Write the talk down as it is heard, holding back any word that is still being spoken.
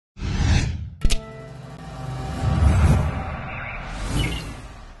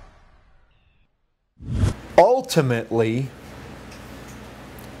ultimately,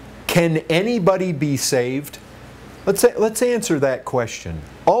 can anybody be saved? Let's answer that question.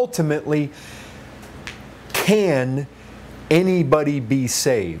 Ultimately, can anybody be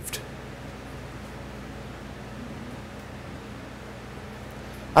saved?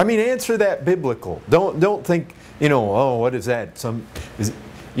 I mean, answer that biblical. Don't think, you know, oh, what is that? Is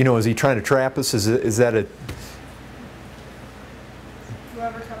he trying to trap us? Is that a...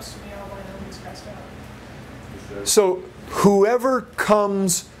 Whoever comes to me, I'll let him cast out. So whoever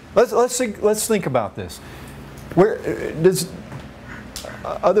comes, let's think about this. Where does,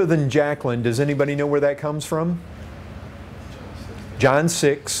 other than Jacqueline, does anybody know where that comes from? John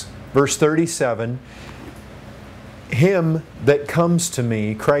 6, verse 37. Him that comes to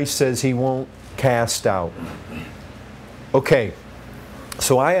me, Christ says He won't cast out. Okay,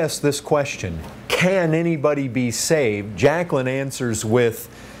 so I ask this question. Can anybody be saved? Jacqueline answers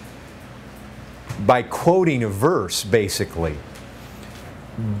by quoting a verse, basically.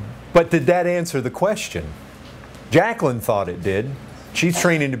 But did that answer the question? Jacqueline thought it did. She's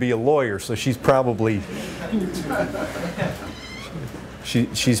training to be a lawyer, so she's probably...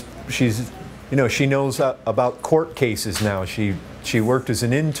 She's you know, she knows about court cases now. She worked as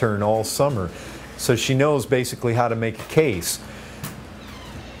an intern all summer, so she knows basically how to make a case.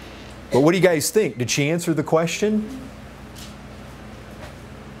 But what do you guys think? Did she answer the question?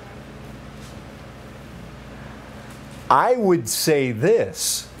 I would say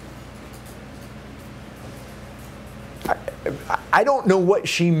this. I don't know what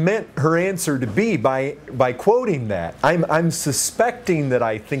she meant her answer to be by quoting that. I'm suspecting that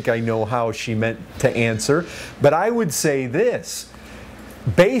I think I know how she meant to answer, but I would say this.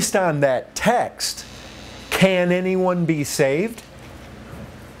 Based on that text, can anyone be saved?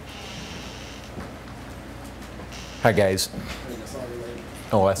 Hi guys.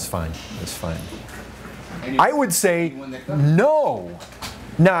 Oh, that's fine. That's fine. I would say no.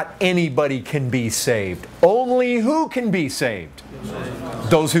 Not anybody can be saved. Only who can be saved?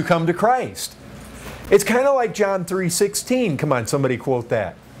 Those who come to Christ. It's kind of like John 3:16. Come on, somebody quote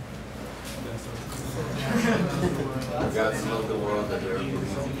that.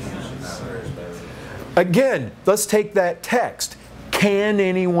 Again, let's take that text. Can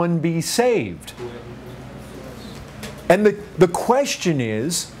anyone be saved? And the question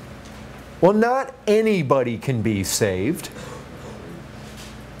is, well, not anybody can be saved.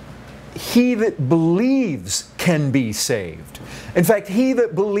 He that believes can be saved. In fact, he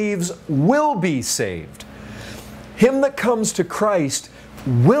that believes will be saved. Him that comes to Christ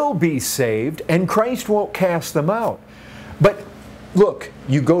will be saved, and Christ won't cast them out. But look,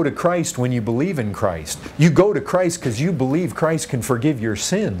 you go to Christ when you believe in Christ. You go to Christ because you believe Christ can forgive your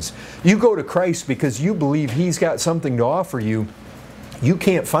sins. You go to Christ because you believe He's got something to offer you you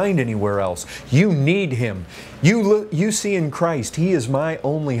can't find anywhere else. You need Him. You see in Christ, He is my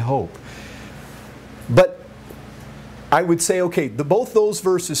only hope. But I would say, okay, both those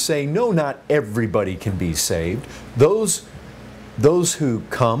verses say, no, not everybody can be saved. Those who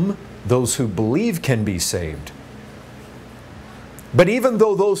come, those who believe can be saved. But even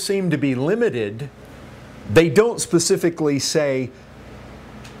though those seem to be limited, they don't specifically say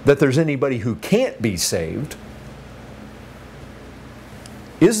that there's anybody who can't be saved.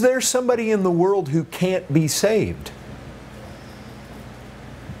 Is there somebody in the world who can't be saved?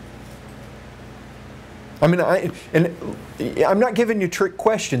 I mean, I'm not giving you trick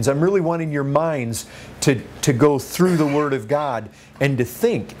questions. I'm really wanting your minds to go through the Word of God and to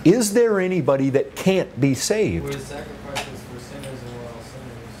think, is there anybody that can't be saved? Were sacrifices for sinners and we're all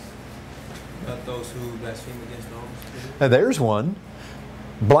sinners, not those who blaspheme against the Holy Spirit? Now, there's one.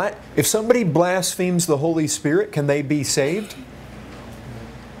 If somebody blasphemes the Holy Spirit, can they be saved?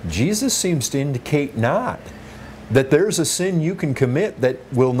 Jesus seems to indicate not. That there's a sin you can commit that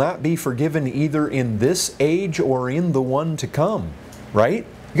will not be forgiven either in this age or in the one to come. Right?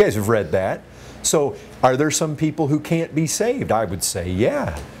 You guys have read that. So, are there some people who can't be saved? I would say,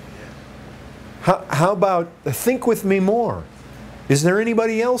 yeah. How about, think with me more. Is there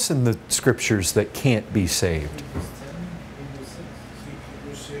anybody else in the Scriptures that can't be saved?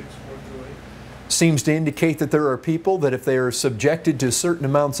 Seems to indicate that there are people that if they are subjected to certain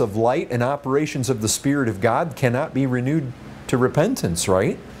amounts of light and operations of the Spirit of God cannot be renewed to repentance,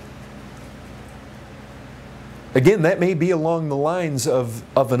 right? Again, that may be along the lines of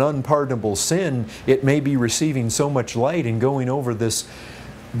an unpardonable sin. It may be receiving so much light and going over this.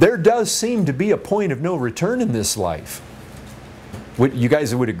 There does seem to be a point of no return in this life. You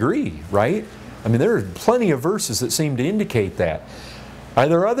guys would agree, right? I mean, there are plenty of verses that seem to indicate that. Are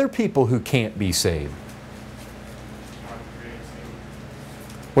there other people who can't be saved? Uncreated state.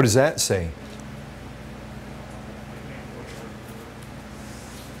 What does that say?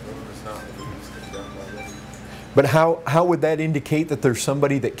 But how would that indicate that there's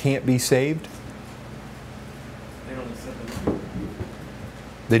somebody that can't be saved? They don't accept the Lord.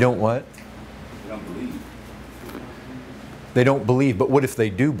 They don't what? They don't believe. They don't believe. But what if they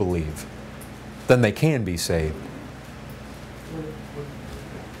do believe? Then they can be saved.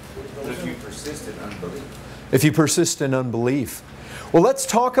 If you persist in unbelief. If you persist in unbelief. Well, let's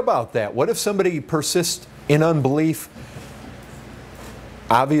talk about that. What if somebody persists in unbelief,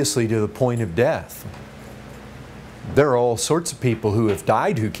 obviously to the point of death? There are all sorts of people who have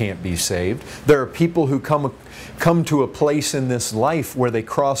died who can't be saved. There are people who come to a place in this life where they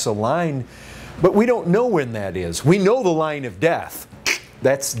cross a line, but we don't know when that is. We know the line of death.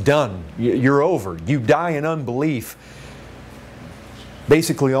 That's done. You're over. You die in unbelief.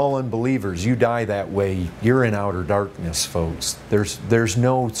 Basically, all unbelievers, you die that way. You're in outer darkness, folks. There's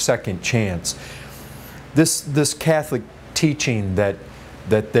no second chance. This Catholic teaching that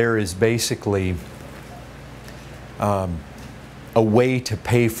there is basically a way to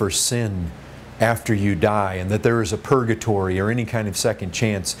pay for sin after you die, and that there is a purgatory or any kind of second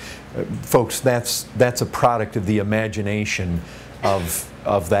chance, folks, that's a product of the imagination of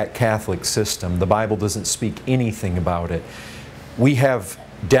that Catholic system. The Bible doesn't speak anything about it. We have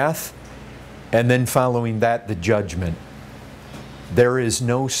death, and then following that, the judgment. There is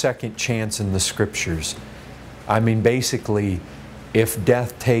no second chance in the Scriptures. I mean, basically, if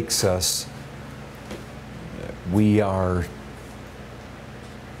death takes us, we are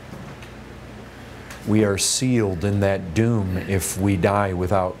sealed in that doom if we die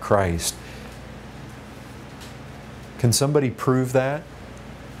without Christ. Can somebody prove that?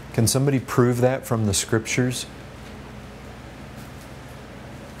 Can somebody prove that from the Scriptures?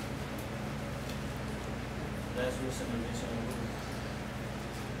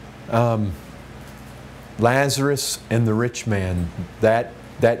 Lazarus and the rich man, that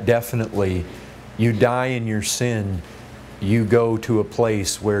definitely, you die in your sin, you go to a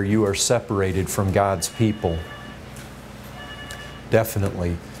place where you are separated from God's people.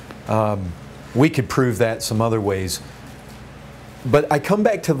 Definitely. We could prove that some other ways. But I come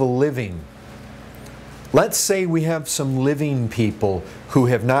back to the living. Let's say we have some living people who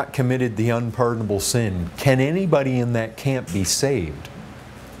have not committed the unpardonable sin. Can anybody in that camp be saved?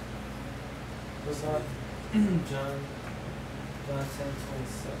 Was not John 10:26?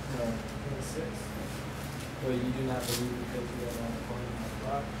 Well, you do not believe because you are not according to my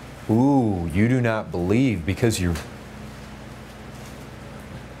flock. Ooh, you do not believe because you're...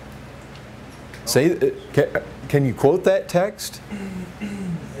 Say, can you quote that text?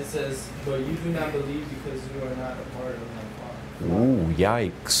 It says, but you do not believe because you are not a part of my flock. Ooh,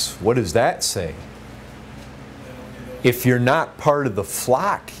 yikes. What does that say? If you're not part of the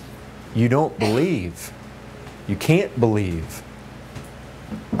flock, you don't believe. You can't believe.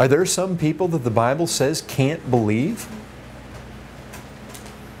 Are there some people that the Bible says can't believe?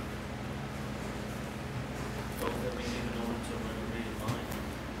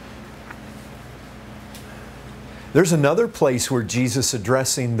 There's another place where Jesus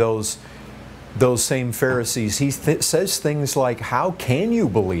addressing those same Pharisees, he says things like, how can you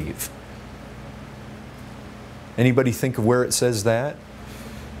believe? Anybody think of where it says that?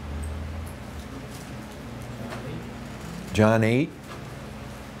 John 8.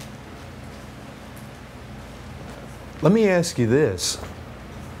 Let me ask you this.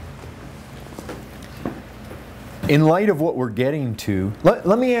 In light of what we're getting to,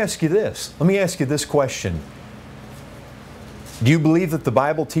 let me ask you this. Let me ask you this question. Do you believe that the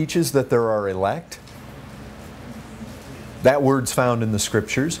Bible teaches that there are elect? That word's found in the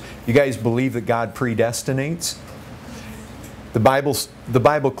Scriptures. You guys believe that God predestinates? The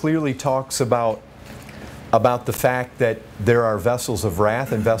Bible clearly talks about the fact that there are vessels of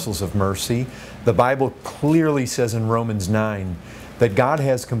wrath and vessels of mercy. The Bible clearly says in Romans 9 that God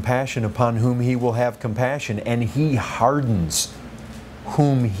has compassion upon whom He will have compassion, and He hardens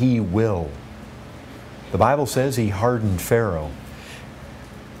whom He will. The Bible says He hardened Pharaoh.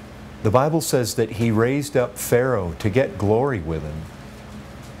 The Bible says that He raised up Pharaoh to get glory with him.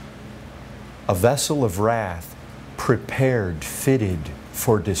 A vessel of wrath, prepared, fitted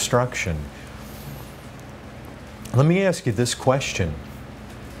for destruction. Let me ask you this question.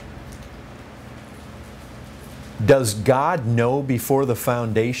 Does God know before the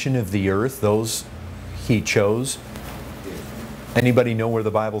foundation of the earth those He chose? Anybody know where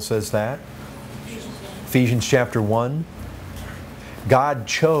the Bible says that? Ephesians chapter 1. God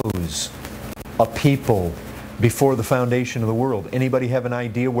chose a people before the foundation of the world. Anybody have an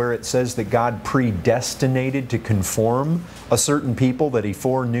idea where it says that God predestinated to conform a certain people that He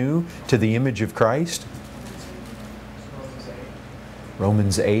foreknew to the image of Christ?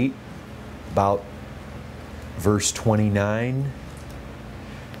 Romans 8, about verse 29.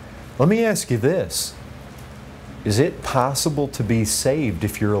 Let me ask you this. Is it possible to be saved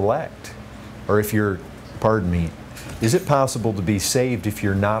if you're elect? Or if you're, pardon me, is it possible to be saved if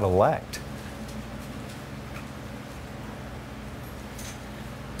you're not elect?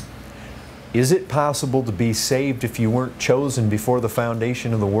 Is it possible to be saved if you weren't chosen before the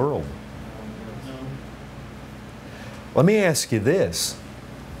foundation of the world? Let me ask you this.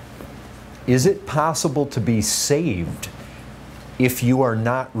 Is it possible to be saved if you are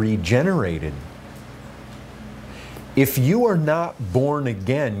not regenerated? If you are not born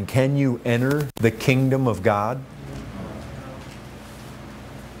again, can you enter the kingdom of God?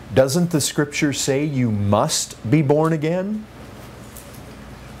 Doesn't the Scripture say you must be born again?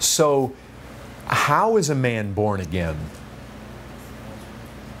 So, how is a man born again?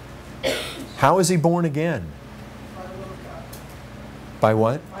 How is he born again? By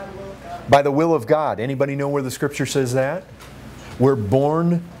what? By the will of God. Anybody know where the Scripture says that? We're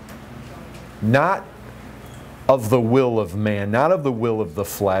born not of the will of man, not of the will of the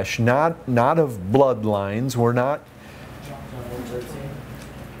flesh, not of bloodlines. We're not.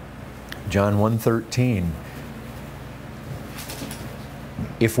 John 1:13.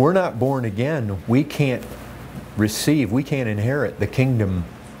 If we're not born again, we can't inherit the kingdom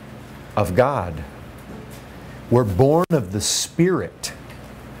of God. We're born of the Spirit.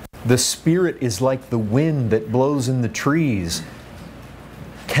 The Spirit is like the wind that blows in the trees.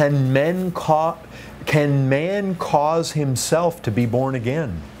 Can man cause himself to be born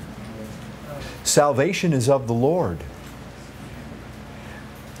again? Salvation is of the Lord.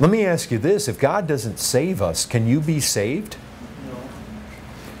 Let me ask you this. If God doesn't save us, can you be saved?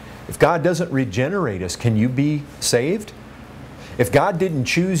 If God doesn't regenerate us, can you be saved? If God didn't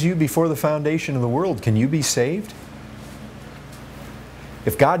choose you before the foundation of the world, can you be saved?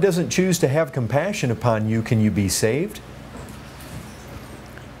 If God doesn't choose to have compassion upon you, can you be saved?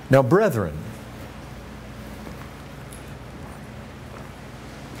 Now, brethren,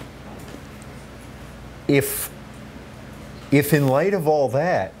 if in light of all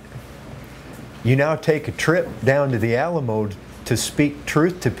that, you now take a trip down to the Alamo to speak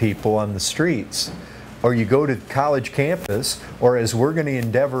truth to people on the streets, or you go to college campus, or as we're going to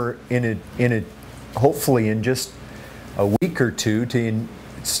endeavor hopefully in just a week or two to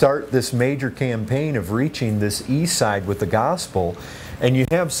start this major campaign of reaching this east side with the gospel, and you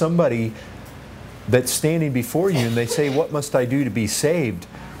have somebody that's standing before you and they say, "What must I do to be saved?"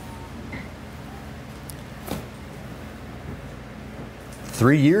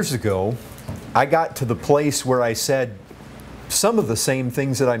 3 years ago, I got to the place where I said some of the same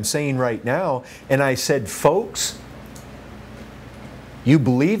things that I'm saying right now, and I said, folks, you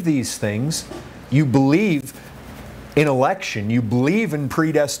believe these things, you believe in election, you believe in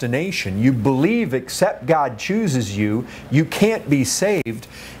predestination, you believe except God chooses you, you can't be saved.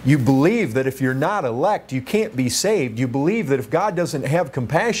 You believe that if you're not elect, you can't be saved. You believe that if God doesn't have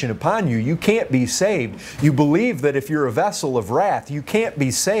compassion upon you, you can't be saved. You believe that if you're a vessel of wrath, you can't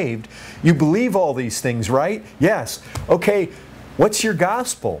be saved. You believe all these things, right? Yes. Okay, what's your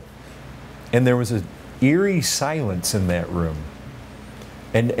gospel? And there was an eerie silence in that room.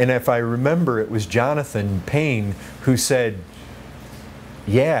 And if I remember, it was Jonathan Payne who said,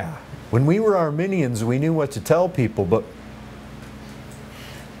 yeah, when we were Arminians, we knew what to tell people, but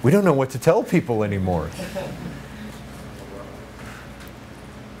we don't know what to tell people anymore.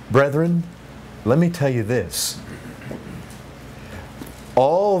 Brethren, let me tell you this.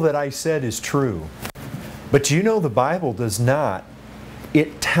 All that I said is true. But you know the Bible does not.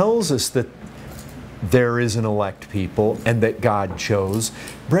 It tells us that there is an elect people and that God chose,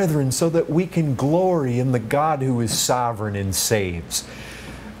 brethren, so that we can glory in the God who is sovereign and saves.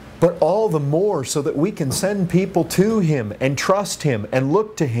 But all the more so that we can send people to Him and trust Him and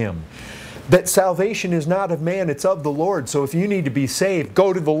look to Him. That salvation is not of man, it's of the Lord. So if you need to be saved,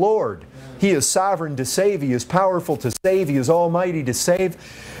 go to the Lord. He is sovereign to save. He is powerful to save. He is almighty to save.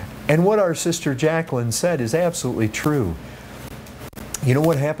 And what our sister Jacqueline said is absolutely true. You know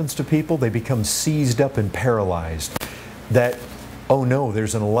what happens to people? They become seized up and paralyzed. That, oh no,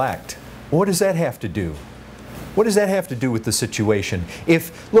 there's an elect. What does that have to do? What does that have to do with the situation?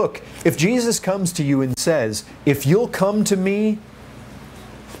 Look, if Jesus comes to you and says, if you'll come to me,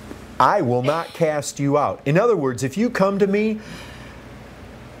 I will not cast you out. In other words, if you come to me,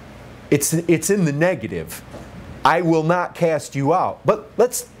 it's in the negative. I will not cast you out. But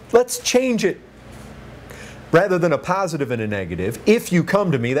let's change it. Rather than a positive and a negative, if you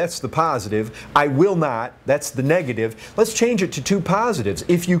come to me, that's the positive. I will not, that's the negative. Let's change it to two positives.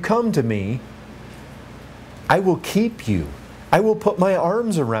 If you come to me, I will keep you. I will put my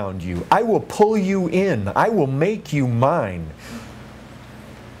arms around you. I will pull you in. I will make you mine.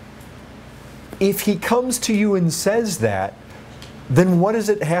 If He comes to you and says that, then what does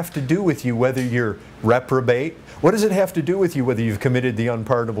it have to do with you whether you're reprobate? What does it have to do with you whether you've committed the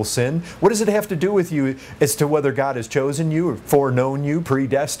unpardonable sin? What does it have to do with you as to whether God has chosen you or foreknown you,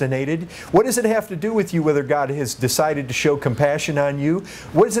 predestinated? What does it have to do with you whether God has decided to show compassion on you?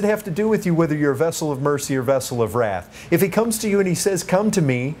 What does it have to do with you whether you're a vessel of mercy or vessel of wrath? If He comes to you and He says, come to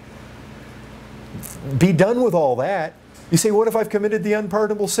me, be done with all that. You say, what if I've committed the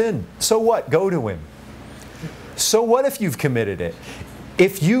unpardonable sin? So what? Go to Him. So what if you've committed it?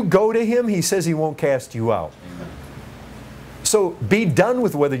 If you go to Him, He says He won't cast you out. So be done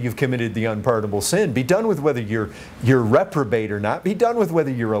with whether you've committed the unpardonable sin. Be done with whether you're reprobate or not. Be done with whether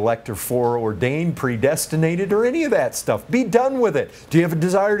you're elect or foreordained, predestinated, or any of that stuff. Be done with it. Do you have a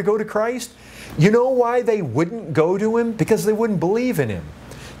desire to go to Christ? You know why they wouldn't go to Him? Because they wouldn't believe in Him.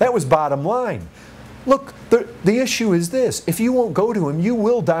 That was bottom line. Look, the issue is this. If you won't go to Him, you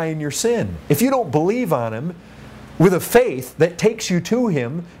will die in your sin. If you don't believe on Him with a faith that takes you to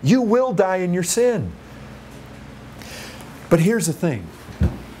Him, you will die in your sin. But here's the thing.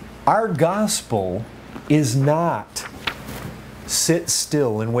 Our gospel is not sit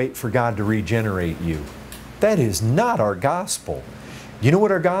still and wait for God to regenerate you. That is not our gospel. You know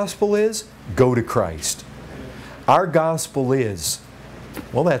what our gospel is? Go to Christ. Our gospel is,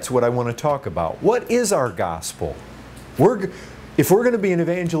 well, that's what I want to talk about. What is our gospel? If we're going to be an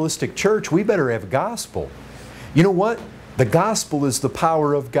evangelistic church, we better have a gospel. You know what? The gospel is the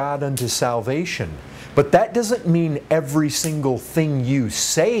power of God unto salvation. But that doesn't mean every single thing you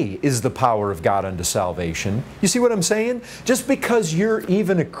say is the power of God unto salvation. You see what I'm saying? Just because you're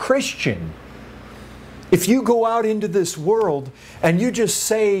even a Christian, if you go out into this world and you just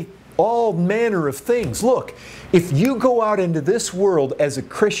say all manner of things. Look, if you go out into this world as a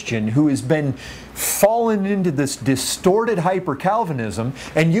Christian who has been fallen into this distorted hyper-Calvinism,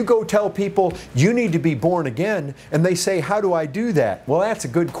 and you go tell people you need to be born again, and they say, how do I do that? Well, that's a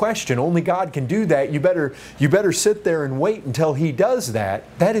good question. Only God can do that. You better sit there and wait until He does that.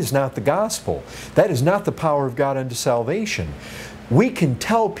 That is not the gospel. That is not the power of God unto salvation. We can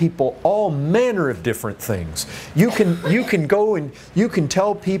tell people all manner of different things. You can go and you can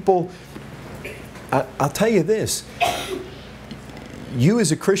tell people, I'll tell you this, you as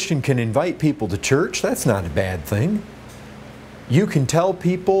a Christian can invite people to church. That's not a bad thing. You can tell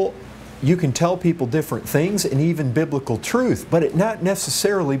people different things and even biblical truth, but it not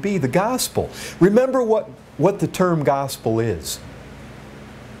necessarily be the gospel. Remember what the term gospel is.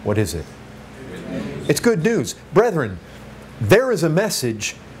 What is it? It's good news. Brethren, there is a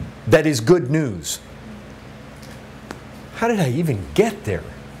message that is good news. How did I even get there?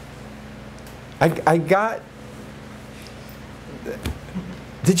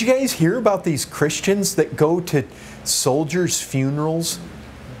 Did you guys hear about these Christians that go to soldiers' funerals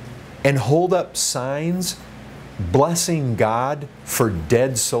and hold up signs blessing God for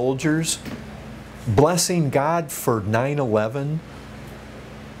dead soldiers? Blessing God for 9/11?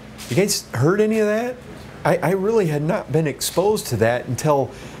 You guys heard any of that? I really had not been exposed to that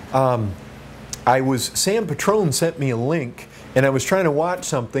until Sam Petrone sent me a link, and I was trying to watch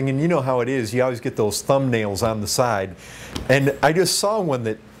something, and you know how it is, you always get those thumbnails on the side, and I just saw one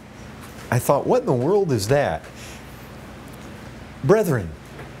that I thought, what in the world is that? Brethren,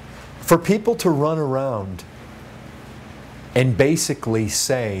 for people to run around and basically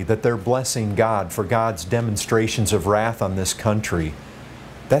say that they're blessing God for God's demonstrations of wrath on this country,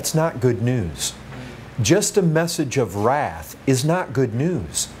 that's not good news. Just a message of wrath is not good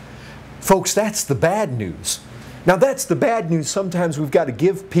news. Folks, that's the bad news. Now that's the bad news sometimes we've got to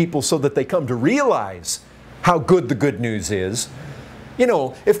give people so that they come to realize how good the good news is. You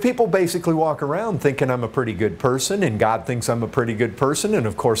know, if people basically walk around thinking I'm a pretty good person and God thinks I'm a pretty good person and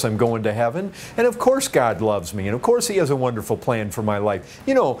of course I'm going to heaven and of course God loves me and of course He has a wonderful plan for my life.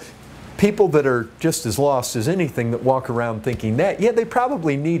 You know, people that are just as lost as anything that walk around thinking that, yeah, they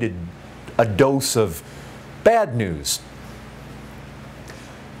probably needed a dose of bad news.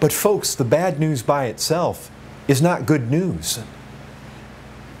 But folks, the bad news by itself is not good news.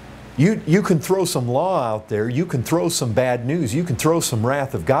 You can throw some law out there, you can throw some bad news, you can throw some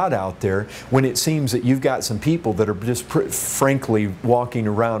wrath of God out there when it seems that you've got some people that are just frankly walking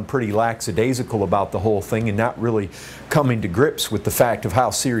around pretty lackadaisical about the whole thing and not really coming to grips with the fact of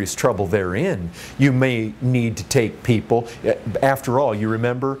how serious trouble they're in. You may need to take people. After all, you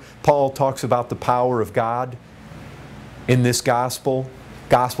remember Paul talks about the power of God in this gospel,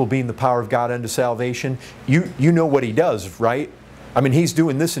 gospel being the power of God unto salvation. You know what he does, right? I mean, he's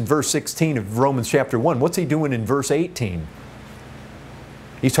doing this in verse 16 of Romans chapter 1. What's he doing in verse 18?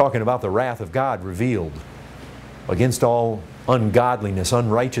 He's talking about the wrath of God revealed against all ungodliness,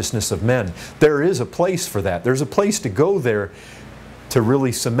 unrighteousness of men. There is a place for that. There's a place to go there to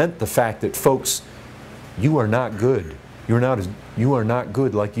really cement the fact that, folks, you are not good. You are not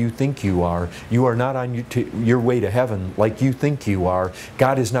good like you think you are. You are not on your way to heaven like you think you are.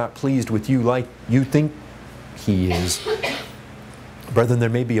 God is not pleased with you like you think He is. Brethren, there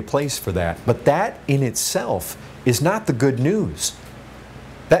may be a place for that. But that in itself is not the good news.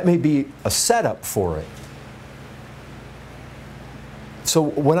 That may be a setup for it. So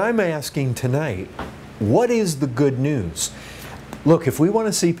what I'm asking tonight, what is the good news? Look, if we want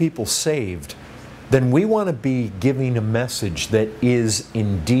to see people saved, then we want to be giving a message that is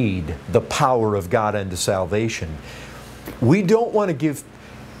indeed the power of God unto salvation. We don't want to give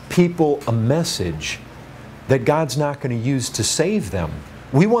people a message that God's not going to use to save them.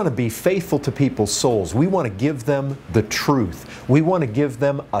 We want to be faithful to people's souls. We want to give them the truth. We want to give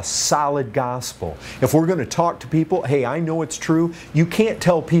them a solid gospel. If we're going to talk to people, hey, I know it's true. You can't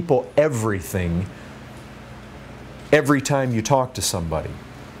tell people everything every time you talk to somebody.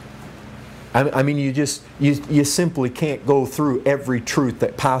 I mean, you simply can't go through every truth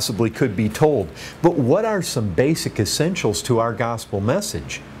that possibly could be told. But what are some basic essentials to our gospel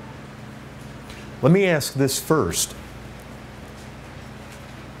message? Let me ask this first.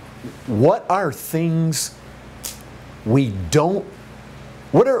 What are things we don't...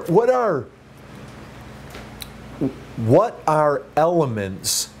 What are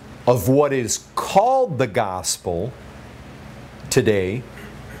elements of what is called the gospel today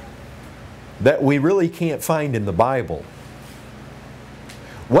that we really can't find in the Bible?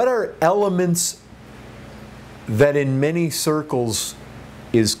 What are elements that in many circles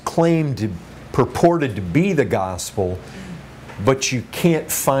is claimed to, purported to be the gospel, but you can't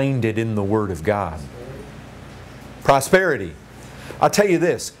find it in the Word of God? Prosperity. I'll tell you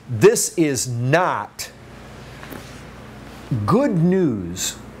this, this is not good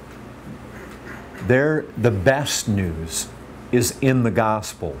news. The best news is in the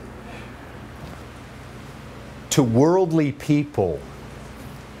gospel. To worldly people,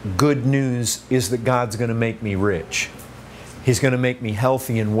 good news is that God's going to make me rich. He's going to make me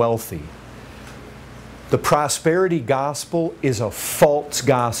healthy and wealthy. The prosperity gospel is a false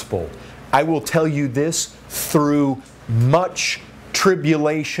gospel. I will tell you this, through much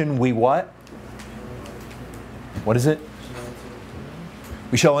tribulation we what? What is it?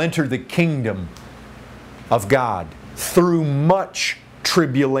 We shall enter the kingdom of God. Through much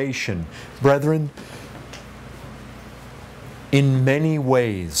tribulation. Brethren, in many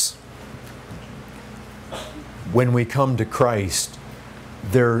ways, when we come to Christ,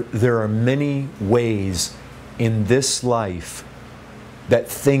 there are many ways in this life that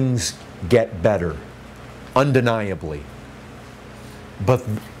things get better, undeniably. But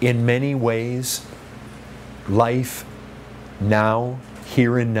in many ways, life now,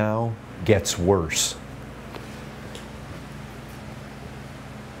 here and now, gets worse.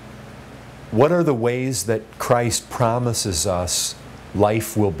 What are the ways that Christ promises us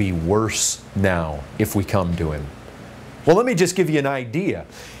life will be worse now if we come to Him? Well, let me just give you an idea.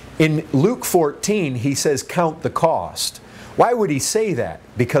 In Luke 14, He says, count the cost. Why would He say that?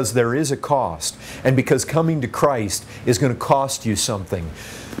 Because there is a cost, and because coming to Christ is going to cost you something.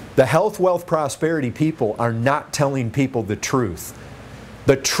 The health, wealth, prosperity people are not telling people the truth.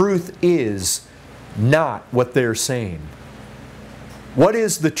 The truth is not what they're saying. What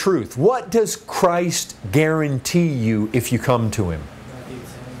is the truth? What does Christ guarantee you if you come to Him?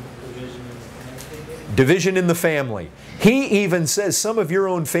 Division in the family. He even says some of your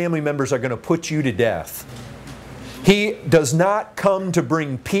own family members are going to put you to death. He does not come to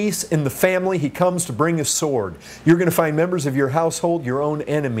bring peace in the family. He comes to bring a sword. You're going to find members of your household your own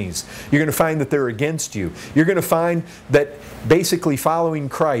enemies. You're going to find that they're against you. You're going to find that basically following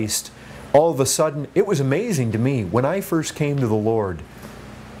Christ, all of a sudden, it was amazing to me. When I first came to the Lord,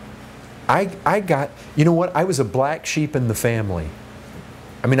 I got, you know what, I was a black sheep in the family.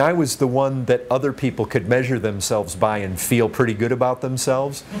 I mean, I was the one that other people could measure themselves by and feel pretty good about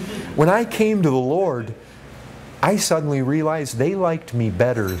themselves. When I came to the Lord, I suddenly realized they liked me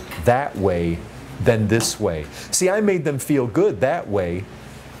better that way than this way. See, I made them feel good that way.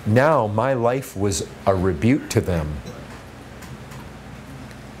 Now my life was a rebuke to them.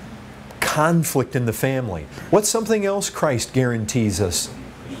 Conflict in the family. What's something else Christ guarantees us?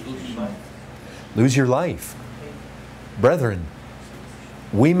 Lose your life. Brethren,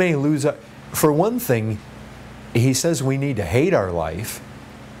 we may lose... For one thing, He says we need to hate our life.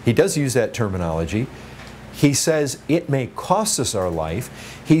 He does use that terminology. He says it may cost us our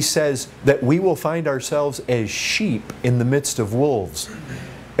life. He says that we will find ourselves as sheep in the midst of wolves.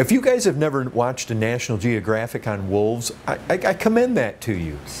 If you guys have never watched a National Geographic on wolves, I commend that to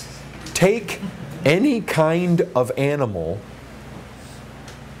you. Take any kind of animal,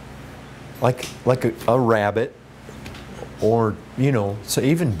 like a rabbit, or, you know, so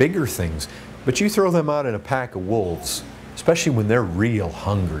even bigger things, but you throw them out in a pack of wolves, especially when they're real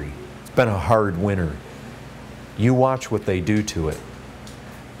hungry. It's been a hard winter. You watch what they do to it.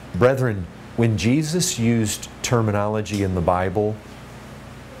 Brethren, when Jesus used terminology in the Bible,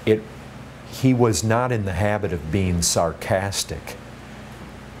 he was not in the habit of being sarcastic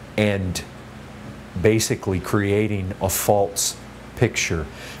and basically creating a false picture.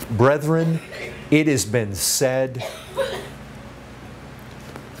 Brethren, it has been said,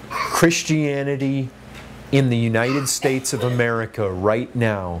 Christianity in the United States of America right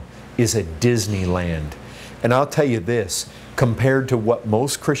now is a Disneyland. And I'll tell you this, compared to what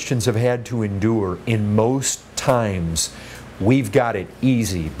most Christians have had to endure in most times, we've got it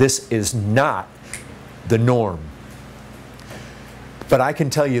easy. This is not the norm. But I can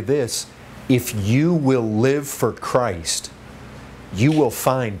tell you this, if you will live for Christ, you will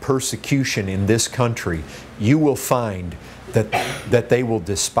find persecution in this country. You will find that they will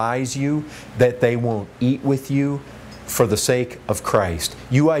despise you, that they won't eat with you for the sake of Christ.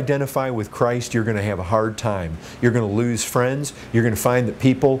 You identify with Christ, you're going to have a hard time. You're going to lose friends. You're going to find that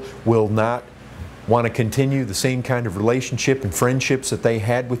people will not want to continue the same kind of relationship and friendships that they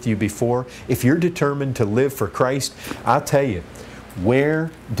had with you before. If you're determined to live for Christ, I'll tell you,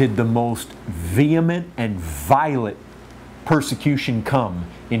 where did the most vehement and violent persecution come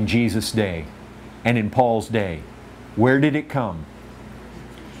in Jesus' day and in Paul's day? Where did it come?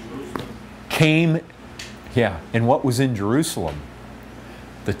 Came, and what was in Jerusalem?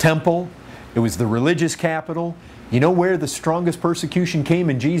 The temple. It was the religious capital. You know where the strongest persecution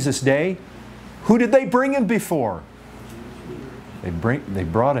came in Jesus' day? Who did they bring him before? They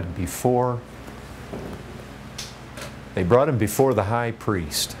brought him before the high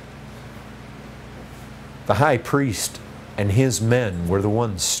priest. The high priest and his men were the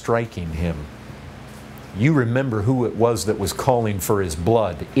ones striking him. You remember who it was that was calling for his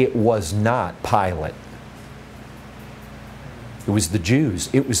blood. It was not Pilate. It was the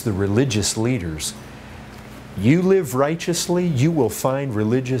Jews. It was the religious leaders. You live righteously, you will find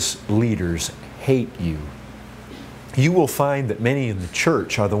religious leaders hate you. You will find that many in the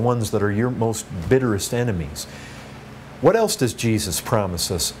church are the ones that are your most bitterest enemies. What else does Jesus promise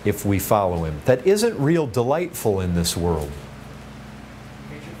us if we follow Him that isn't real delightful in this world?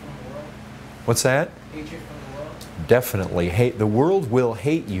 Hatred from the world. What's that? Hatred from the world. Definitely. Hate. The world will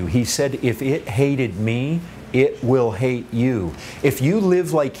hate you. He said, if it hated me, it will hate you. If you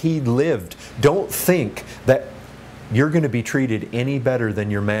live like He lived, don't think that you're going to be treated any better than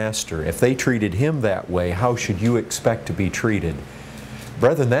your master. If they treated Him that way, how should you expect to be treated?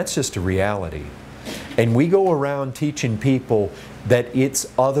 Brethren, that's just a reality. And we go around teaching people that it's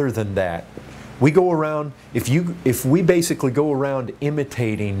other than that. We go around, if we basically go around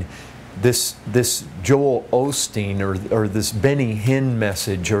imitating this Joel Osteen or this Benny Hinn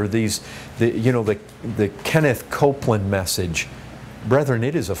message or the Kenneth Copeland message, brethren,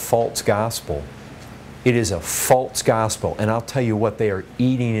 it is a false gospel. It is a false gospel. And I'll tell you what, they are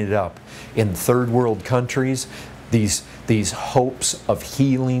eating it up in third world countries. These hopes of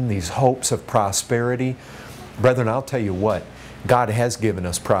healing, these hopes of prosperity. Brethren, I'll tell you what, God has given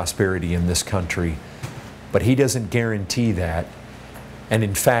us prosperity in this country, but He doesn't guarantee that. And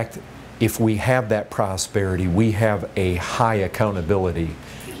in fact, if we have that prosperity, we have a high accountability,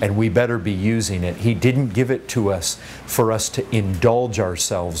 and we better be using it. He didn't give it to us for us to indulge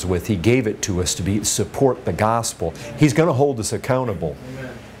ourselves with. He gave it to us to support the gospel. He's going to hold us accountable. Amen.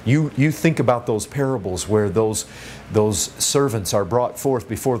 You think about those parables where those servants are brought forth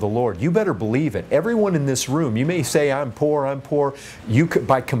before the Lord. You better believe it. Everyone in this room, you may say, I'm poor, I'm poor.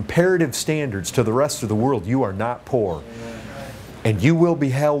 By comparative standards to the rest of the world, you are not poor. And you will be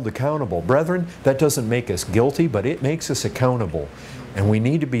held accountable. Brethren, that doesn't make us guilty, but it makes us accountable. And we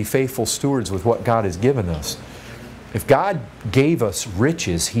need to be faithful stewards with what God has given us. If God gave us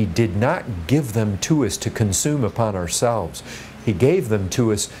riches, He did not give them to us to consume upon ourselves. He gave them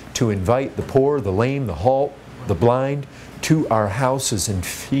to us to invite the poor, the lame, the halt, the blind to our houses and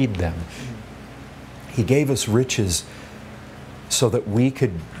feed them. He gave us riches so that we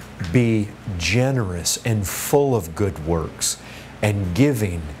could be generous and full of good works and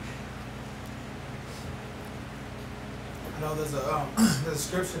giving. I know there's a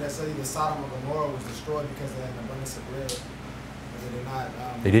scripture that says either Sodom or Gomorrah was destroyed because they had an abundance of bread.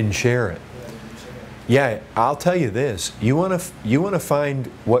 They didn't share it. Yeah, they didn't share it. Yeah, I'll tell you this. You want to find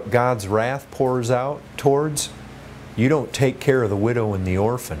what God's wrath pours out towards? you don't take care of the widow and the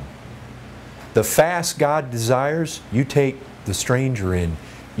orphan. The fast God desires, you take the stranger in.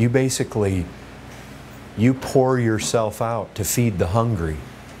 You basically, you pour yourself out to feed the hungry.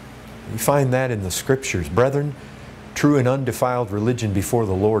 You find that in the Scriptures. Brethren, true and undefiled religion before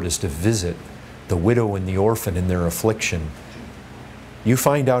the Lord is to visit the widow and the orphan in their affliction. You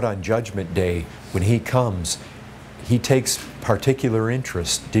find out on Judgment Day, when He comes, He takes particular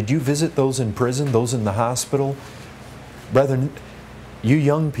interest. Did you visit those in prison, those in the hospital? Brethren, you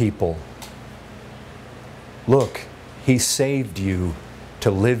young people, look, He saved you to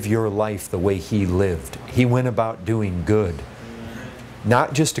live your life the way He lived. He went about doing good.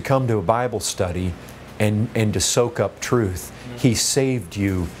 Not just to come to a Bible study and to soak up truth. He saved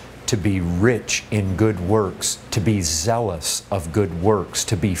you to be rich in good works, to be zealous of good works,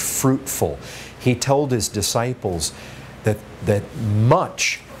 to be fruitful. He told His disciples that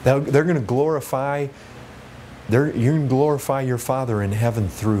much, they're going to glorify, you're going to glorify your Father in heaven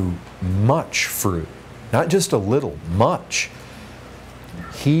through much fruit. Not just a little, much.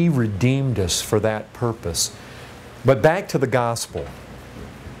 He redeemed us for that purpose. But back to the gospel.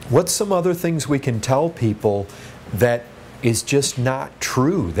 What's some other things we can tell people that is just not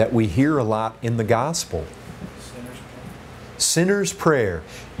true, that we hear a lot in the gospel? Sinner's prayer.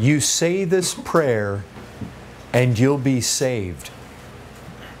 You say this prayer and you'll be saved.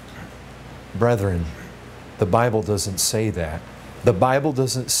 Brethren, the Bible doesn't say that. The Bible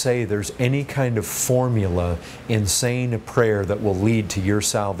doesn't say there's any kind of formula in saying a prayer that will lead to your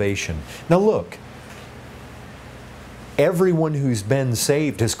salvation. Now look, everyone who's been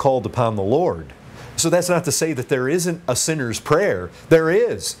saved has called upon the Lord. So that's not to say that there isn't a sinner's prayer. There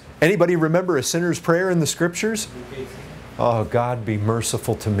is. Anybody remember a sinner's prayer in the Scriptures? Oh, God, be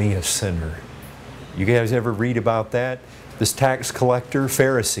merciful to me, a sinner. You guys ever read about that? This tax collector,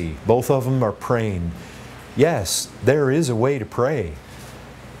 Pharisee, both of them are praying. Yes, there is a way to pray.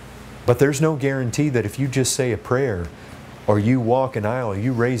 But there's no guarantee that if you just say a prayer, or you walk an aisle,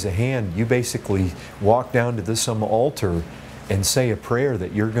 you raise a hand, you basically walk down to some altar and say a prayer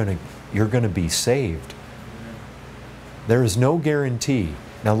that you're going to be saved. There is no guarantee.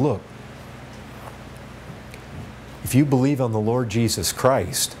 Now look, if you believe on the Lord Jesus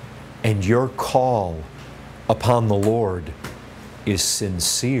Christ and your call upon the Lord is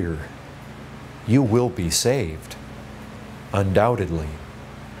sincere, you will be saved, undoubtedly.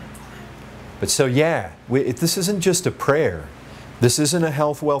 But so yeah, this isn't just a prayer. This isn't a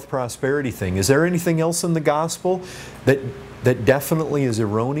health, wealth, prosperity thing. Is there anything else in the gospel that definitely is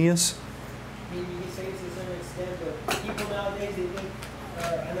erroneous? Maybe you can say to a certain extent, but people nowadays, they think,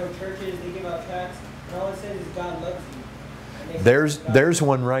 I know churches, they give out tracts, and all it says is God loves you. There's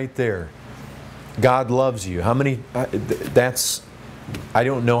one right there. God loves you. How many, I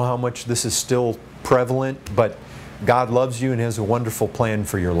don't know how much this is still prevalent, but God loves you and has a wonderful plan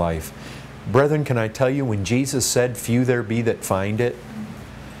for your life. Brethren, can I tell you, when Jesus said, "Few there be that find it,"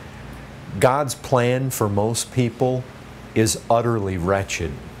 God's plan for most people is utterly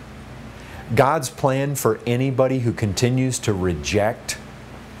wretched. God's plan for anybody who continues to reject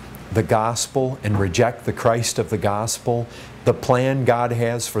the gospel and reject the Christ of the gospel, the plan God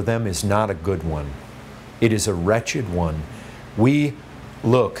has for them is not a good one. It is a wretched one. We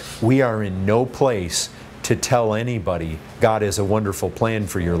are in no place to tell anybody God has a wonderful plan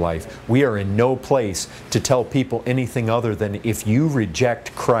for your life. We are in no place to tell people anything other than if you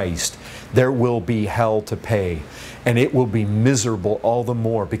reject Christ, there will be hell to pay. And it will be miserable all the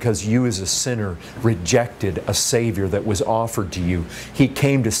more because you as a sinner rejected a Savior that was offered to you. He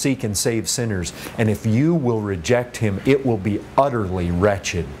came to seek and save sinners. And if you will reject Him, it will be utterly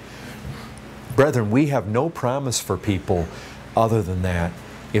wretched. Brethren, we have no promise for people other than that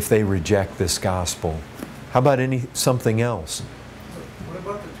if they reject this gospel. How about something else? What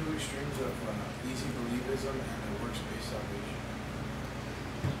about the two extremes of easy believism and the works-based salvation?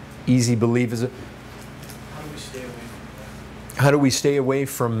 Easy believism. How do we stay away from that? How do we stay away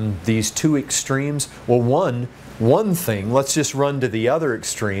from these two extremes? Well, one thing, let's just run to the other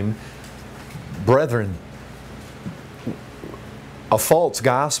extreme. Brethren, a false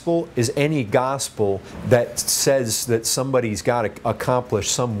gospel is any gospel that says that somebody's got to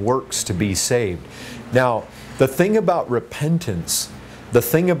accomplish some works to be saved. Now, the thing about repentance, the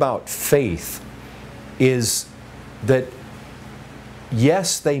thing about faith, is that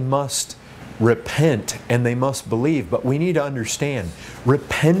yes, they must repent and they must believe, but we need to understand,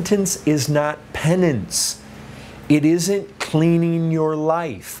 repentance is not penance. It isn't cleaning your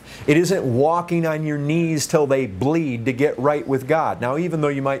life. It isn't walking on your knees till they bleed to get right with God. Now, even though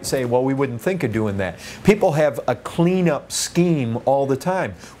you might say, well, we wouldn't think of doing that. People have a cleanup scheme all the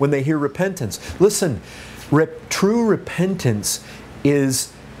time when they hear repentance. Listen, True repentance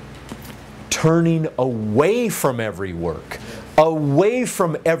is turning away from every work, away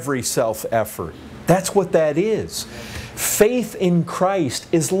from every self-effort. That's what that is. Faith in Christ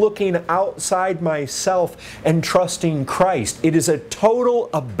is looking outside myself and trusting Christ. It is a total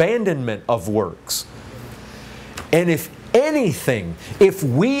abandonment of works. And if anything, if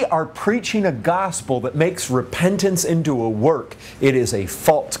we are preaching a gospel that makes repentance into a work, it is a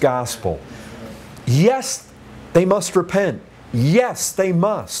false gospel. Yes, they must repent. Yes, they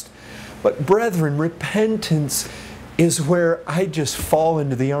must. But brethren, repentance is where I just fall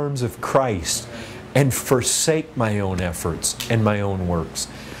into the arms of Christ and forsake my own efforts and my own works.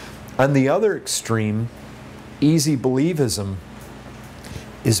 On the other extreme, easy believism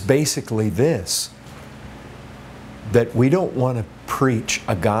is basically this, that we don't want to preach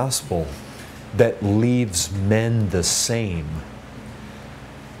a gospel that leaves men the same.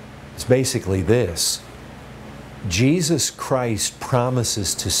 It's basically this. Jesus Christ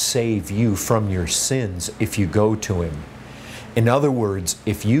promises to save you from your sins if you go to Him. In other words,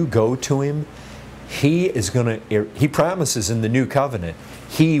 if you go to Him, He promises in the new covenant,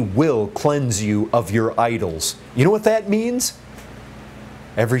 He will cleanse you of your idols. You know what that means?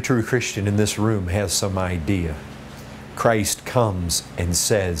 Every true Christian in this room has some idea. Christ comes and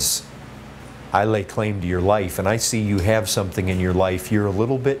says, I lay claim to your life, and I see you have something in your life you're a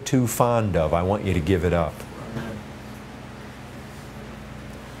little bit too fond of. I want you to give it up.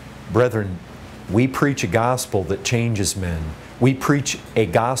 Brethren, we preach a gospel that changes men. We preach a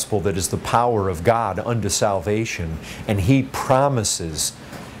gospel that is the power of God unto salvation, and He promises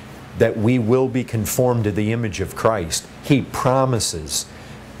that we will be conformed to the image of Christ. He promises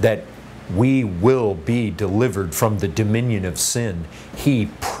that we will be delivered from the dominion of sin. He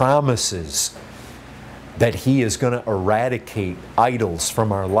promises that He is going to eradicate idols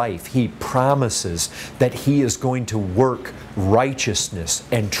from our life. He promises that He is going to work righteousness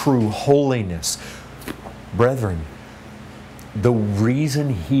and true holiness. Brethren, the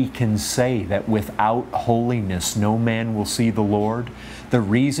reason He can say that without holiness no man will see the Lord, the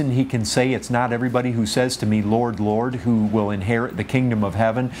reason He can say it's not everybody who says to me, Lord, Lord, who will inherit the kingdom of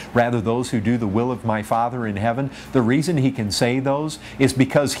heaven, rather those who do the will of my Father in heaven, the reason He can say those is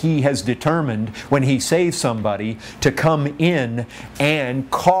because He has determined when He saves somebody to come in and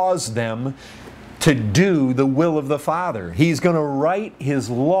cause them to do the will of the Father. He's going to write His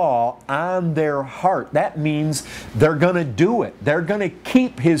law on their heart. That means they're going to do it. They're going to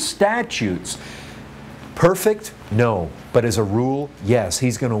keep His statutes. Perfect? No. But as a rule, yes,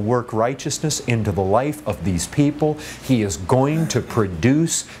 He's going to work righteousness into the life of these people. He is going to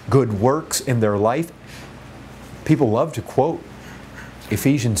produce good works in their life. People love to quote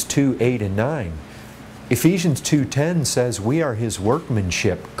Ephesians 2:8 and 9. Ephesians 2:10 says we are His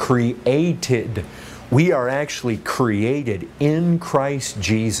workmanship, created. We are actually created in Christ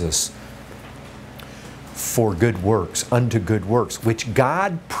Jesus for good works, unto good works, which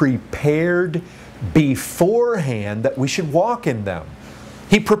God prepared beforehand that we should walk in them.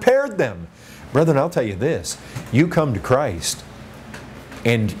 He prepared them. Brethren, I'll tell you this. You come to Christ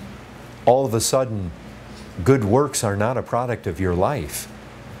and all of a sudden good works are not a product of your life.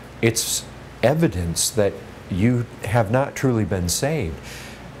 It's evidence that you have not truly been saved.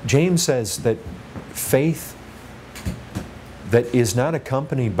 James says that faith that is not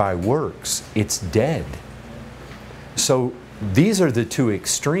accompanied by works, it's dead. So these are the two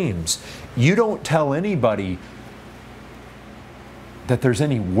extremes. You don't tell anybody that there's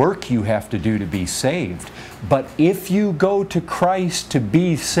any work you have to do to be saved. But if you go to Christ to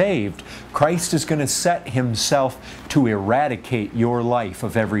be saved, Christ is going to set Himself to eradicate your life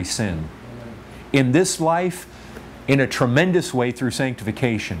of every sin. In this life, in a tremendous way through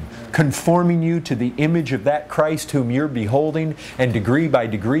sanctification, conforming you to the image of that Christ whom you're beholding, and degree by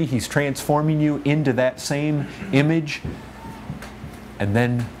degree He's transforming you into that same image. And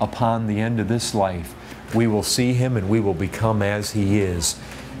then upon the end of this life, we will see Him and we will become as He is.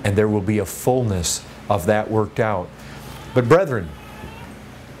 And there will be a fullness of that worked out. But brethren,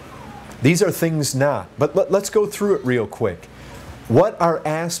 these are things not. But let's go through it real quick. What are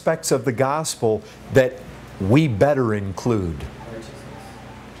aspects of the gospel that we better include?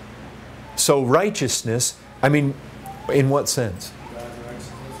 So righteousness, I mean, in what sense?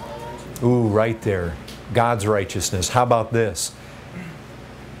 Ooh, right there. God's righteousness. How about this?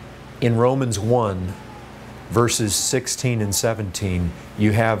 In Romans 1, verses 16 and 17,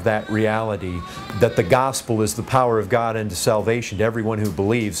 you have that reality that the gospel is the power of God unto salvation to everyone who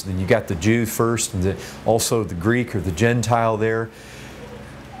believes. Then you got the Jew first, and also the Greek or the Gentile there.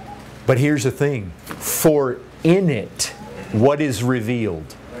 But here's the thing. For in it, what is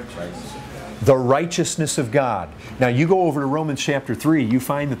revealed? The righteousness of God. Now you go over to Romans chapter 3, you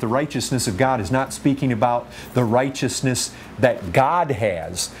find that the righteousness of God is not speaking about the righteousness that God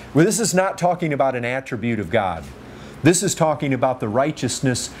has. Well, this is not talking about an attribute of God. This is talking about the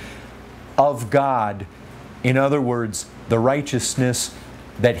righteousness of God. In other words, the righteousness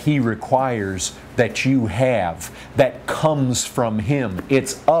that He requires that you have, that comes from Him.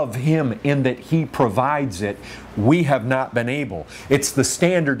 It's of Him in that He provides it. We have not been able. It's the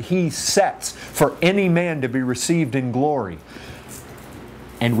standard He sets for any man to be received in glory.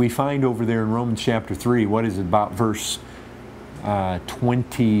 And we find over there in Romans chapter 3, what is it, about verse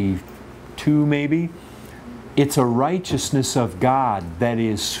 22 maybe? It's a righteousness of God that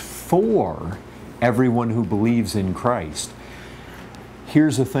is for everyone who believes in Christ.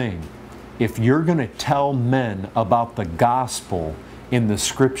 Here's the thing. If you're going to tell men about the gospel in the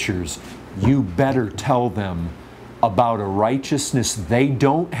Scriptures, you better tell them about a righteousness they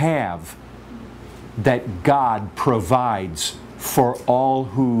don't have that God provides for all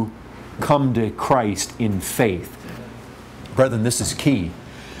who come to Christ in faith. Brethren, this is key.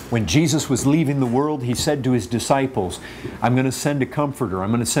 When Jesus was leaving the world, He said to His disciples, I'm going to send a Comforter. I'm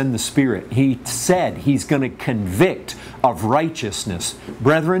going to send the Spirit. He said He's going to convict of righteousness.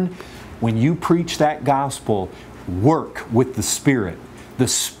 Brethren, when you preach that gospel, work with the Spirit. The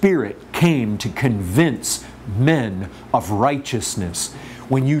Spirit came to convince men of righteousness.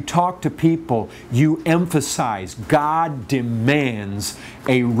 When you talk to people, you emphasize God demands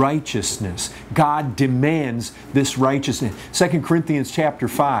a righteousness. God demands this righteousness. 2 Corinthians chapter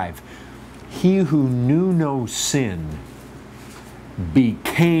 5. He who knew no sin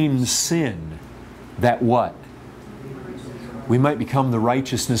became sin, that what? We might become the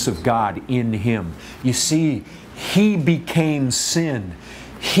righteousness of God in Him. You see, He became sin.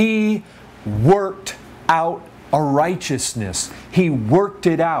 He worked out a righteousness. He worked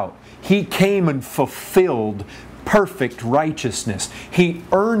it out. He came and fulfilled perfect righteousness. He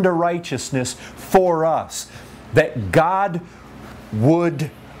earned a righteousness for us that God would,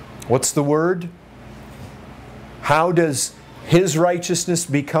 what's the word? How does His righteousness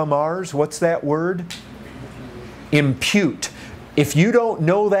become ours? What's that word? Impute. If you don't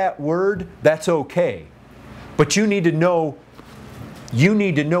know that word, that's okay. But you need to know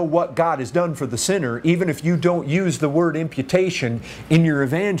what God has done for the sinner, even if you don't use the word imputation in your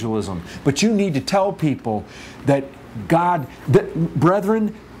evangelism. But you need to tell people that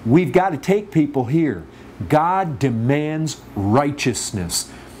brethren, we've got to take people here. God demands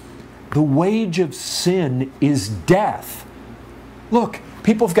righteousness. The wage of sin is death. Look,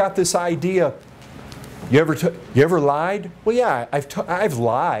 people have got this idea. You ever lied? Well, yeah, I've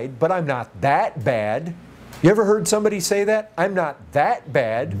lied, but I'm not that bad. You ever heard somebody say that? I'm not that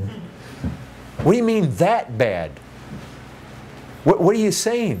bad. What do you mean that bad? What are you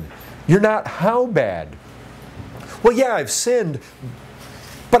saying? You're not how bad? Well, yeah, I've sinned,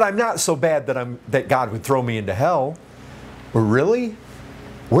 but I'm not so bad that God would throw me into hell. Well, really?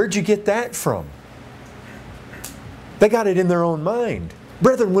 Where'd you get that from? They got it in their own mind.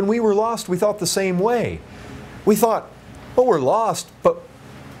 Brethren, when we were lost, we thought the same way. We thought, well, we're lost, but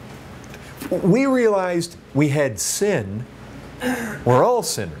we realized we had sin. We're all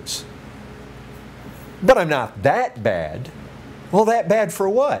sinners. But I'm not that bad. Well, that bad for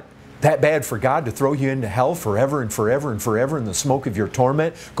what? That bad for God to throw you into hell forever and forever and forever, and the smoke of your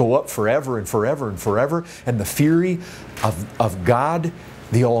torment go up forever and forever and forever, and the fury of God,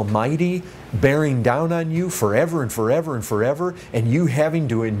 the Almighty, bearing down on you forever and forever and forever, and you having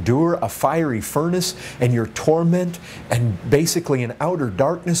to endure a fiery furnace and your torment and basically an outer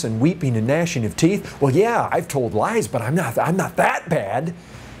darkness and weeping and gnashing of teeth. Well, yeah, I've told lies, but I'm not that bad.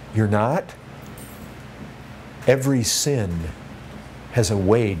 You're not. Every sin has a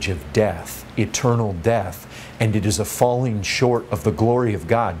wage of death, eternal death, and it is a falling short of the glory of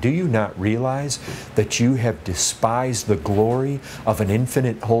God. Do you not realize that you have despised the glory of an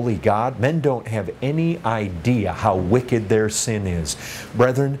infinite holy God? Men don't have any idea how wicked their sin is.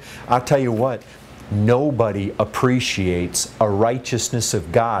 Brethren, I'll tell you what, nobody appreciates a righteousness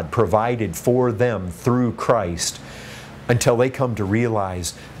of God provided for them through Christ until they come to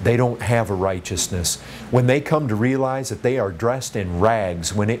realize they don't have a righteousness. When they come to realize that they are dressed in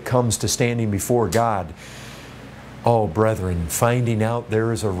rags when it comes to standing before God, oh, brethren, finding out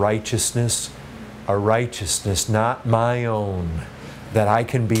there is a righteousness not my own, that I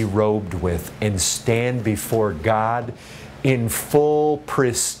can be robed with and stand before God in full,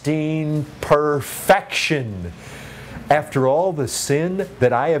 pristine perfection. After all the sin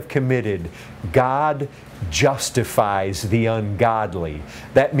that I have committed, God justifies the ungodly.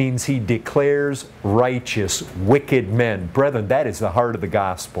 That means He declares righteous wicked men. Brethren, that is the heart of the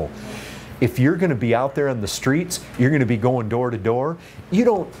gospel. if you're going to be out there on the streets, you're going to be going door to door.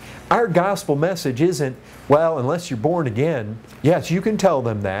 Our gospel message isn't, well, unless you're born again. Yes, you can tell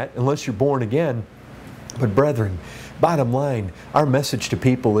them that, unless you're born again. But brethren, bottom line, our message to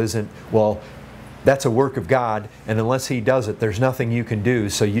people isn't, well, that's a work of God, and unless He does it, there's nothing you can do,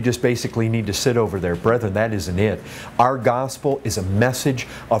 so you just basically need to sit over there. Brethren, that isn't it. Our gospel is a message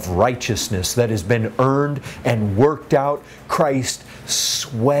of righteousness that has been earned and worked out. Christ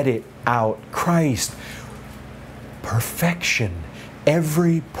sweat it out. Christ, perfection.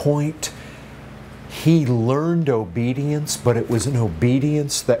 Every point He learned obedience, but it was an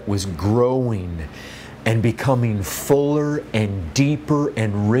obedience that was growing and becoming fuller and deeper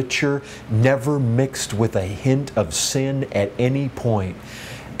and richer, never mixed with a hint of sin at any point.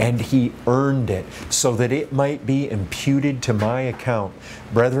 And He earned it so that it might be imputed to my account.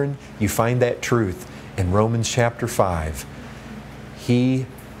 Brethren, you find that truth in Romans chapter 5. He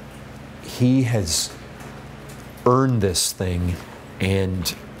has earned this thing,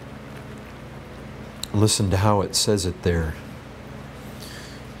 and listen to how it says it there.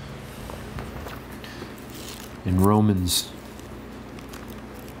 In Romans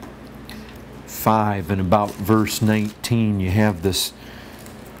 5 and about verse 19, you have this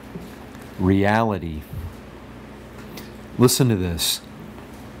reality. Listen to this.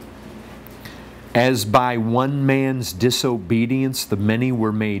 As by one man's disobedience the many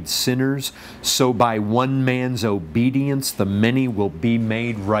were made sinners, so by one man's obedience the many will be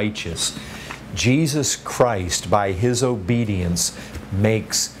made righteous. Jesus Christ, by His obedience,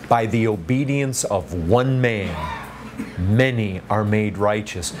 makes, by the obedience of one man, many are made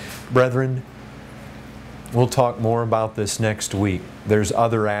righteous. Brethren, we'll talk more about this next week. There's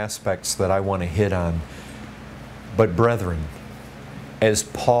other aspects that I want to hit on. But brethren, as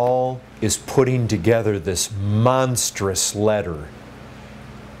Paul is putting together this monstrous letter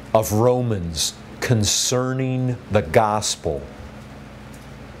of Romans concerning the gospel,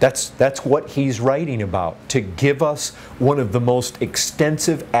 that's what he's writing about, to give us one of the most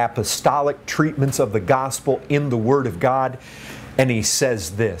extensive apostolic treatments of the gospel in the Word of God. And he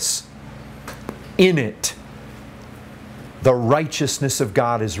says this, in it, the righteousness of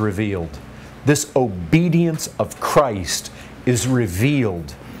God is revealed. This obedience of Christ is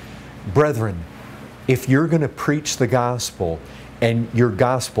revealed. Brethren, if you're going to preach the gospel, and your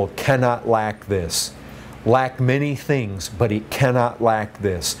gospel cannot lack this, lack many things, but it cannot lack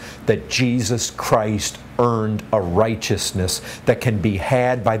this, that Jesus Christ earned a righteousness that can be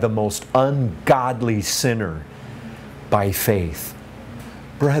had by the most ungodly sinner by faith.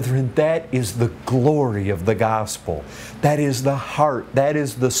 Brethren, that is the glory of the gospel. That is the heart. That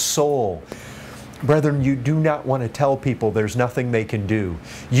is the soul. Brethren, you do not want to tell people there's nothing they can do.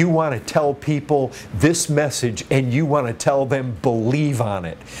 You want to tell people this message, and you want to tell them believe on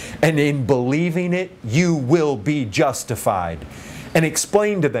it. And in believing it, you will be justified. And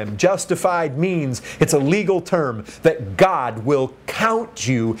explain to them, justified means, it's a legal term, that God will count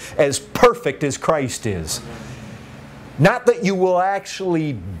you as perfect as Christ is. Not that you will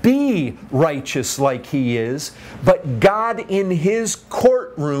actually be righteous like He is, but God in His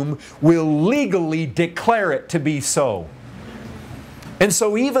courtroom will legally declare it to be so. And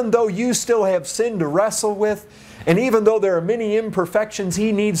so even though you still have sin to wrestle with, and even though there are many imperfections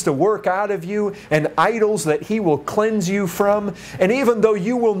He needs to work out of you, and idols that He will cleanse you from, and even though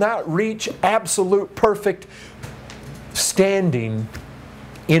you will not reach absolute perfect standing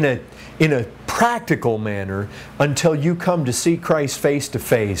in a practical manner until you come to see Christ face to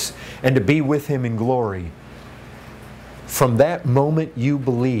face and to be with Him in glory, from that moment you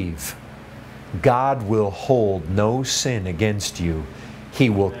believe, God will hold no sin against you. He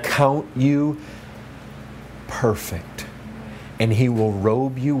will count you perfect. And He will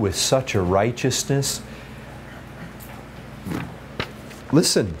robe you with such a righteousness.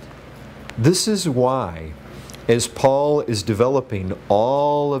 Listen, this is why, as Paul is developing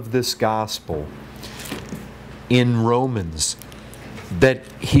all of this gospel in Romans, that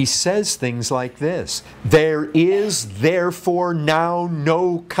he says things like this: there is therefore now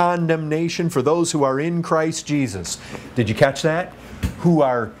no condemnation for those who are in Christ Jesus. Did you catch that? Who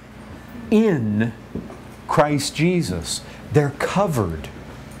are in Christ Jesus. They're covered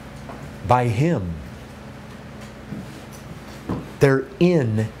by Him. They're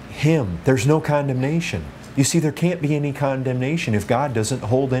in Him. There's no condemnation. You see, there can't be any condemnation if God doesn't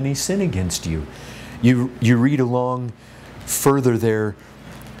hold any sin against you. You read along further there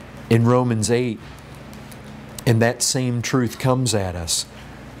in Romans 8, and that same truth comes at us.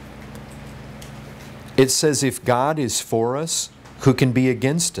 It says, if God is for us, who can be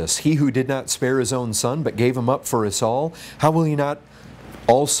against us? He who did not spare His own Son, but gave Him up for us all, how will He not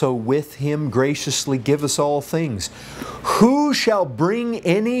also with him graciously give us all things. Who shall bring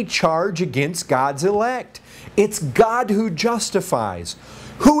any charge against God's elect? It's God who justifies.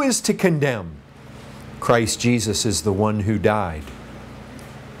 Who is to condemn? Christ Jesus is the one who died.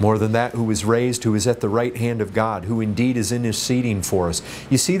 More than that, who was raised, who is at the right hand of God, who indeed is interceding for us.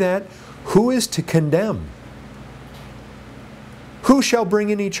 You see that? Who is to condemn? Who shall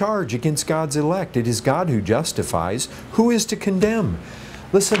bring any charge against God's elect? It is God who justifies. Who is to condemn?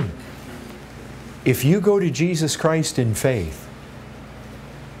 Listen, if you go to Jesus Christ in faith,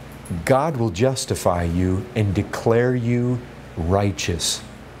 God will justify you and declare you righteous.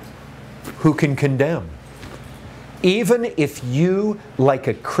 Who can condemn? Even if you, like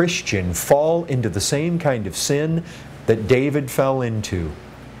a Christian, fall into the same kind of sin that David fell into,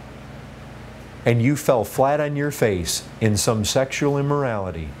 and you fell flat on your face in some sexual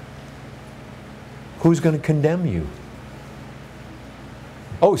immorality, who's going to condemn you?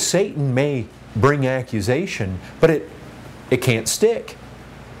 Oh, Satan may bring accusation, but it can't stick.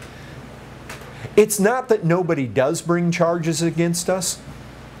 It's not that nobody does bring charges against us.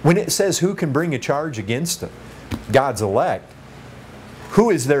 When it says who can bring a charge against God's elect,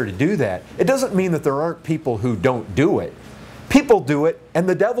 who is there to do that? It doesn't mean that there aren't people who don't do it. People do it and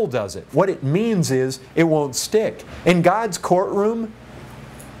the devil does it. What it means is it won't stick. In God's courtroom,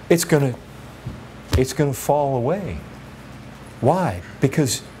 it's going to fall away. Why?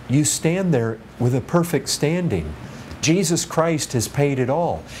 Because you stand there with a perfect standing. Jesus Christ has paid it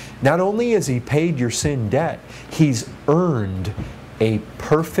all. Not only has He paid your sin debt, He's earned a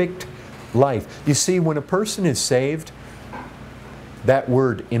perfect life. You see, when a person is saved, that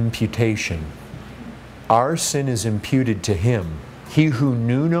word imputation, our sin is imputed to him. He who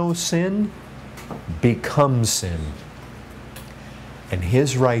knew no sin becomes sin. And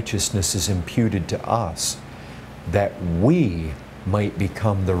his righteousness is imputed to us, that we might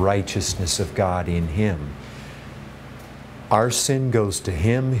become the righteousness of God in him. Our sin goes to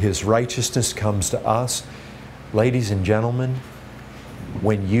him, his righteousness comes to us. Ladies and gentlemen,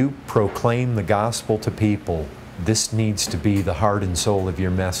 when you proclaim the gospel to people, this needs to be the heart and soul of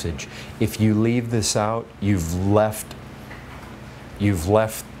your message. If you leave this out, you've left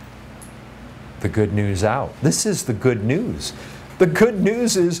the good news out. This is the good news. The good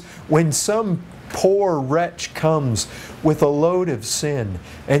news is when some poor wretch comes with a load of sin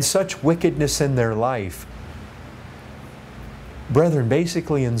and such wickedness in their life, brethren,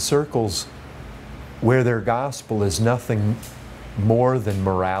 basically in circles where their gospel is nothing more than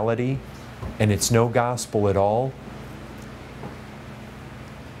morality, and it's no gospel at all,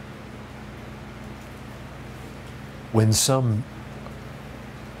 when some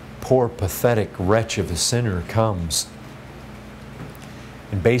poor pathetic wretch of a sinner comes,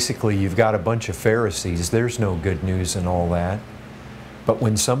 and basically you've got a bunch of Pharisees, there's no good news in all that. But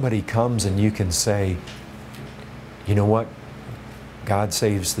when somebody comes and you can say, you know what, God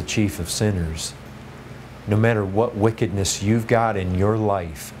saves the chief of sinners. No matter what wickedness you've got in your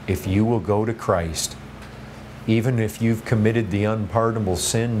life, if you will go to Christ, even if you've committed the unpardonable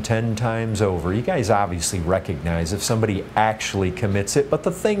sin 10 times over, you guys obviously recognize if somebody actually commits it, but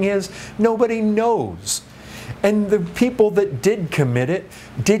the thing is, nobody knows. And the people that did commit it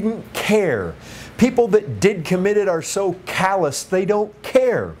didn't care. People that did commit it are so callous, they don't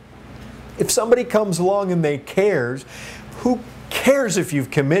care. If somebody comes along and they cares, who cares if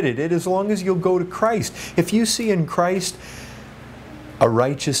you've committed it as long as you'll go to Christ? If you see in Christ a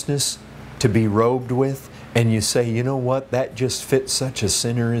righteousness to be robed with, and you say, you know what, that just fits such a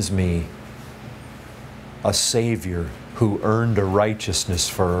sinner as me, a Savior who earned a righteousness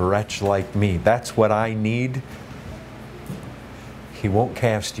for a wretch like me, that's what I need, He won't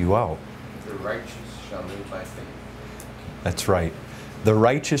cast you out. The righteous shall live by faith. That's right. The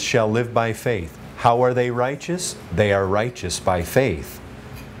righteous shall live by faith. How are they righteous? They are righteous by faith.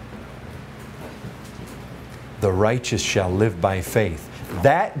 The righteous shall live by faith.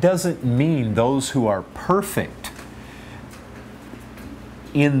 That doesn't mean those who are perfect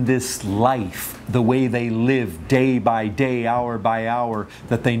in this life, the way they live day by day, hour by hour,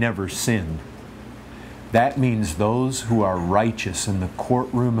 that they never sin. That means those who are righteous in the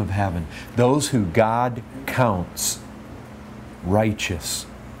courtroom of heaven, those who God counts righteous.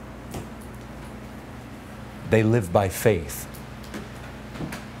 They live by faith.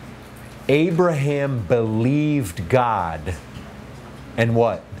 Abraham believed God, and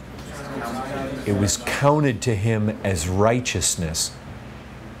what? It was counted to him as righteousness.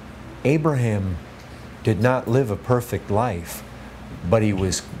 Abraham did not live a perfect life, but he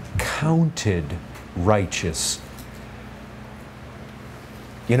was counted righteous.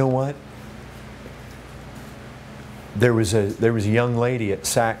 You know what? there was a young lady at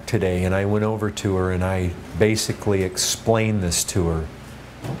SAC today, and I went over to her and I basically explained this to her.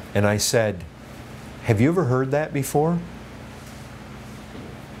 And I said, "Have you ever heard that before?"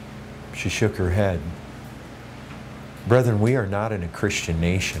 She shook her head. Brethren, we are not in a Christian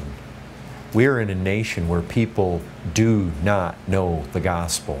nation. We are in a nation where people do not know the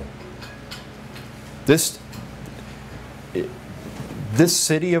gospel. This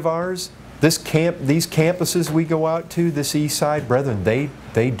city of ours, these campuses we go out to, this east side, brethren,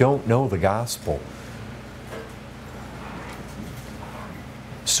 they don't know the gospel.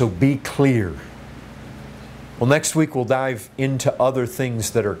 So be clear. Well, next week we'll dive into other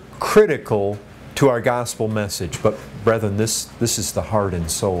things that are critical to our gospel message. But brethren, this is the heart and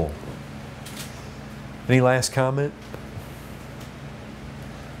soul. Any last comment?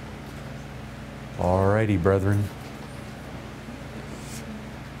 All righty, brethren.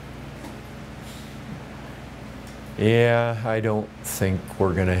 Yeah, I don't think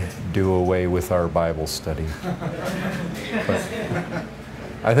we're going to do away with our Bible study. But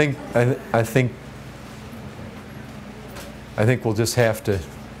I think we'll just have to.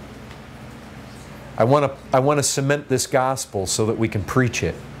 I want to cement this gospel so that we can preach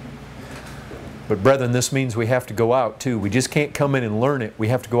it. But brethren, this means we have to go out too. We just can't come in and learn it. We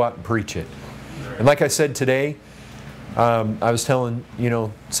have to go out and preach it. And like I said today, I was telling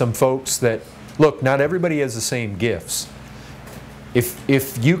some folks that, look, not everybody has the same gifts.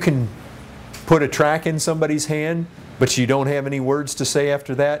 If you can put a tract in somebody's hand, but you don't have any words to say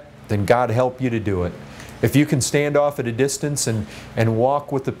after that, then God help you to do it. If you can stand off at a distance and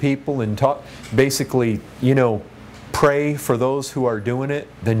walk with the people and talk, basically, pray for those who are doing it,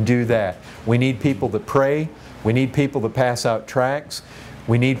 then do that. We need people that pray. We need people that pass out tracts.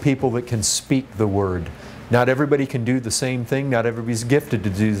 We need people that can speak the word. Not everybody can do the same thing. Not everybody's gifted to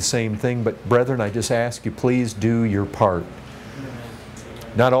do the same thing. But brethren, I just ask you, please do your part.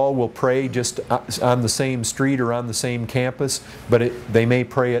 Not all will pray just on the same street or on the same campus, but they may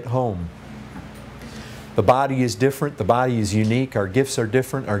pray at home. The body is different. The body is unique. Our gifts are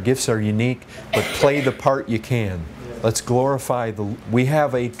different. Our gifts are unique. But play the part you can. Let's glorify the... We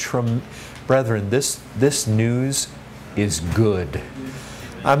have a... Brethren, this news is good.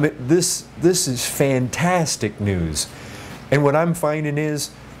 I mean, this is fantastic news. And what I'm finding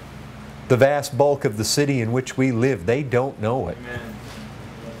is the vast bulk of the city in which we live, they don't know it. Amen.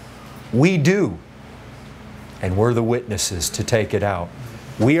 We do. And we're the witnesses to take it out.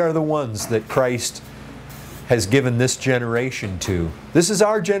 We are the ones that Christ has given this generation to. This is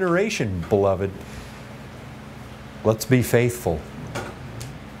our generation, beloved. Let's be faithful.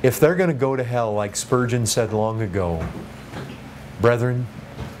 If they're going to go to hell, like Spurgeon said long ago, brethren,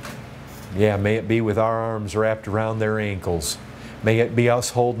 yeah, may it be with our arms wrapped around their ankles. May it be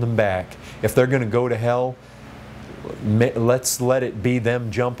us holding them back. If they're going to go to hell, let's let it be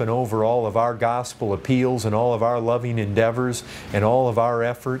them jumping over all of our gospel appeals and all of our loving endeavors and all of our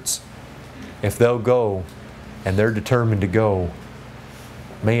efforts. If they'll go, and they're determined to go,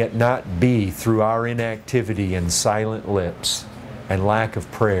 may it not be through our inactivity and silent lips and lack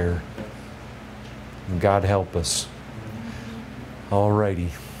of prayer. God help us. All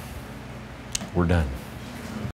righty. We're done.